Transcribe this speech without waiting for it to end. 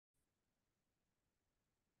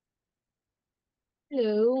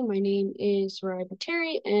Hello, my name is Soraya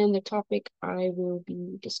Viteri, and the topic I will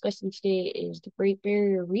be discussing today is the Great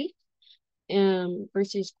Barrier Reef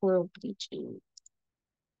versus coral bleaching.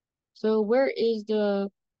 So, where is the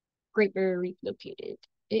Great Barrier Reef located?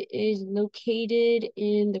 It is located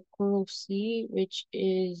in the Coral Sea, which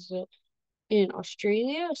is in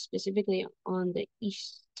Australia, specifically on the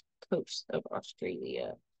east coast of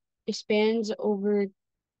Australia. It spans over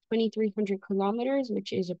 2,300 kilometers,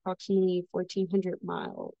 which is approximately 1,400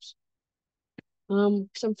 miles.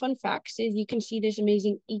 Some fun facts is you can see this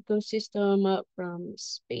amazing ecosystem from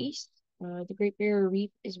space. The Great Barrier Reef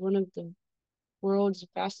is one of the world's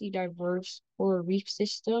vastly diverse coral reef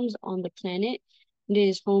systems on the planet. It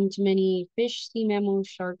is home to many fish, sea mammals,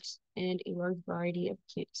 sharks, and a large variety of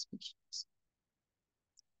plant species.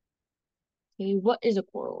 Okay, what is a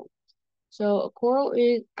coral? So a coral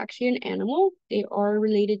is actually an animal. They are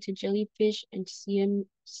related to jellyfish and sea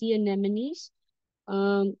anemones.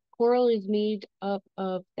 Coral is made up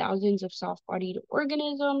of thousands of soft-bodied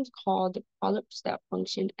organisms called polyps that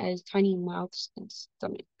function as tiny mouths and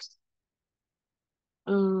stomachs.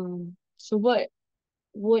 So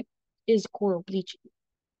what is coral bleaching?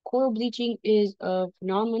 Coral bleaching is a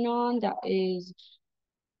phenomenon that is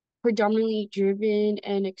predominantly driven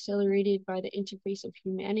and accelerated by the interface of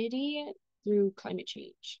humanity through climate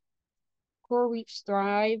change. Coral reefs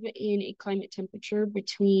thrive in a climate temperature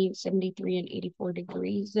between 73 and 84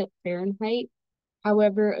 degrees Fahrenheit.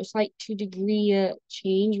 However, a slight 2-degree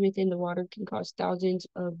change within the water can cause thousands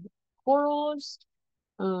of corals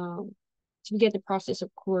um, to get the process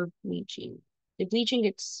of coral bleaching. The bleaching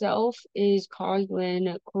itself is caused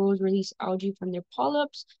when corals release algae from their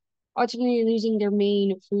polyps, ultimately losing their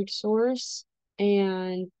main food source,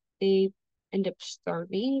 and they end up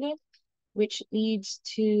starving, which leads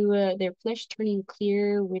to their flesh turning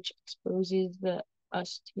clear, which exposes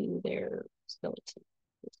us to their skeleton.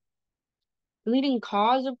 The leading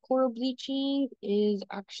cause of coral bleaching is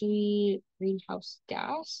actually greenhouse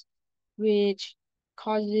gas, which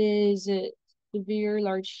causes severe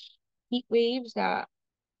large heat waves that,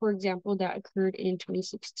 for example, that occurred in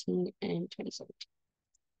 2016 and 2017.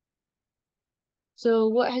 So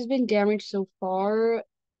what has been damaged so far?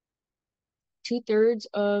 Two-thirds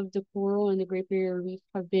of the coral in the Great Barrier Reef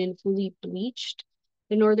have been fully bleached.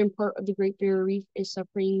 The northern part of the Great Barrier Reef is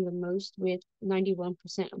suffering the most, with 91%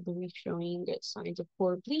 of the reef showing signs of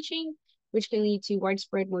coral bleaching, which can lead to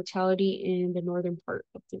widespread mortality in the northern part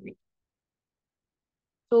of the reef.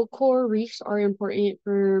 So coral reefs are important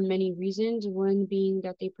for many reasons, one being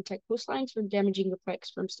that they protect coastlines from damaging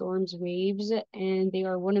effects from storms, waves, and they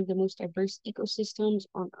are one of the most diverse ecosystems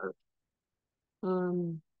on Earth.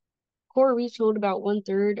 Um, Coral reefs hold about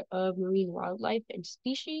 1/3 of marine wildlife and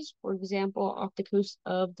species. For example, off the coast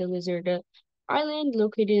of the Lizard Island,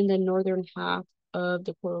 located in the northern half of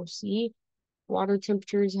the Coral Sea, water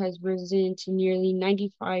temperatures has risen to nearly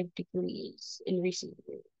 95 degrees in recent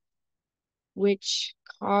years, which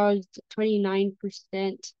caused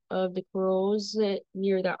 29% of the corals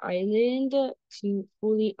near the island to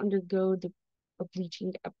fully undergo a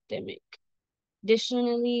bleaching epidemic.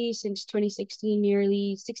 Additionally, since 2016,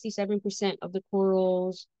 nearly 67% of the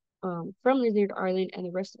corals from Lizard Island and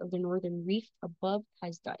the rest of the northern reef above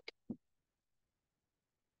has died.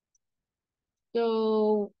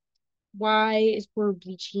 So why is coral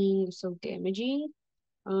bleaching so damaging?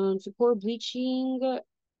 So coral bleaching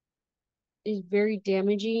is very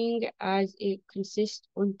damaging as it consists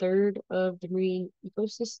 1/3 of the marine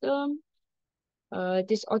ecosystem.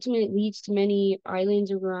 This ultimately leads to many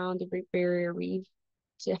islands around the Great Barrier Reef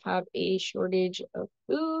to have a shortage of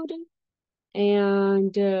food.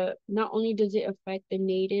 And not only does it affect the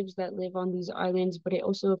natives that live on these islands, but it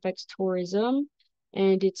also affects tourism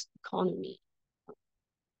and its economy.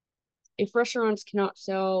 If restaurants cannot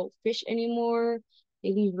sell fish anymore,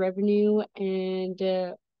 they lose revenue, and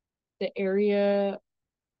the area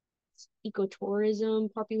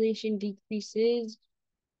ecotourism population decreases,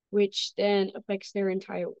 which then affects their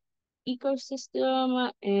entire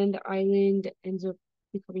ecosystem, and the island ends up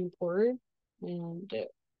becoming poorer. And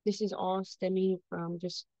this is all stemming from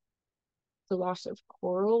just the loss of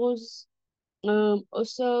corals.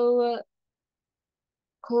 Also,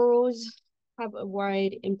 corals have a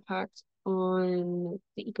wide impact on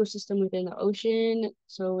the ecosystem within the ocean.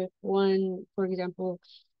 So if one, for example,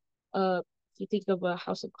 if you think of a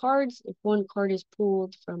house of cards, if one card is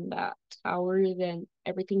pulled from that tower, then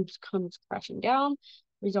everything comes crashing down,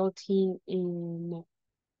 resulting in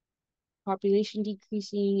population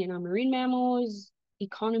decreasing in our marine mammals,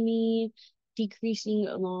 economy decreasing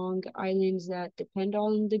along islands that depend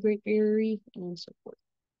on the Great Barrier Reef, and so forth.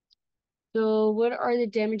 So, what are the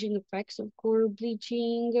damaging effects of coral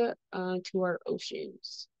bleaching to our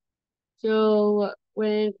oceans? So,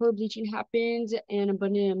 when coral bleaching happens, an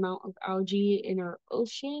abundant amount of algae in our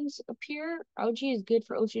oceans appear. Algae is good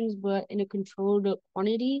for oceans, but in a controlled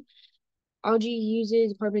quantity. Algae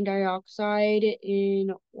uses carbon dioxide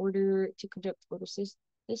in order to conduct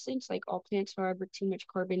photosynthesis, like all plants. However, too much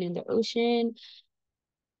carbon in the ocean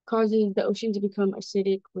causes the ocean to become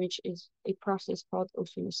acidic, which is a process called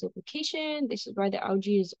ocean acidification. This is why the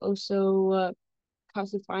algae is also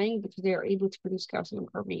calcifying because they are able to produce calcium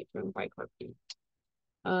carbonate from bicarbonate.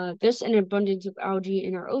 Thus, an abundance of algae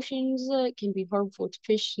in our oceans can be harmful to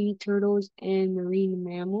fish, sea turtles, and marine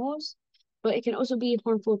mammals, but it can also be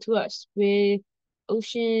harmful to us. With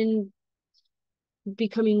ocean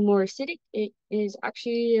becoming more acidic, it is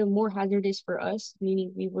actually more hazardous for us,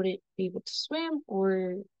 meaning we wouldn't be able to swim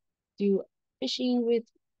or do fishing with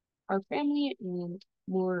our family and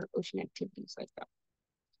more ocean activities like that.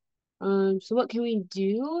 So what can we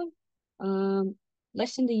do? Um,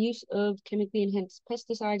 Lessen the use of chemically enhanced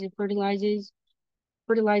pesticides and fertilizers,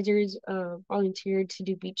 volunteer to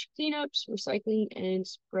do beach cleanups, recycling, and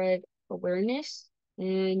spread awareness.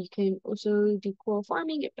 And you can also do coral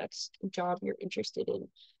farming if that's a job you're interested in.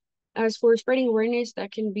 As for spreading awareness,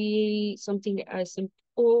 that can be something as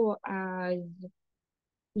simple as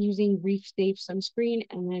using reef safe sunscreen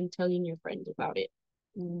and then telling your friends about it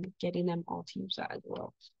and getting them all to use that as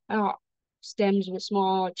well. Uh, Stems with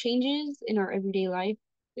small changes in our everyday life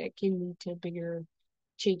that can lead to bigger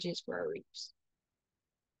changes for our reefs.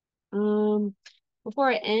 Um, Before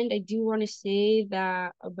I end, I do want to say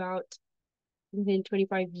that about within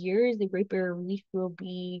 25 years, the Great Barrier Reef will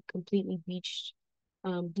be completely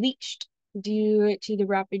bleached due to the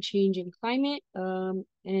rapid change in climate.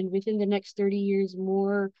 And within the next 30 years,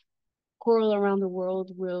 more coral around the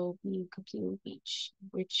world will be completely bleached,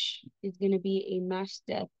 which is going to be a mass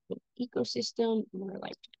death of ecosystem in our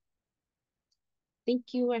lifetime.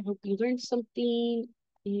 Thank you. I hope you learned something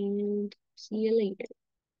and see you later.